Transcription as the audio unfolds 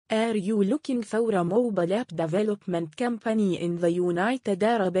Are you looking for a mobile app development company in the United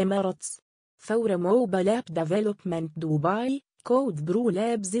Arab Emirates? For a mobile app development Dubai, Code Brew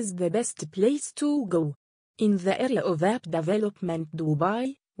Labs is the best place to go. In the area of app development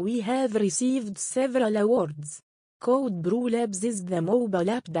Dubai, we have received several awards. Code Brew Labs is the mobile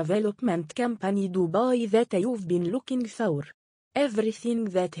app development company Dubai that you've been looking for. Everything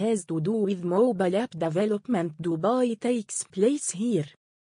that has to do with mobile app development Dubai takes place here.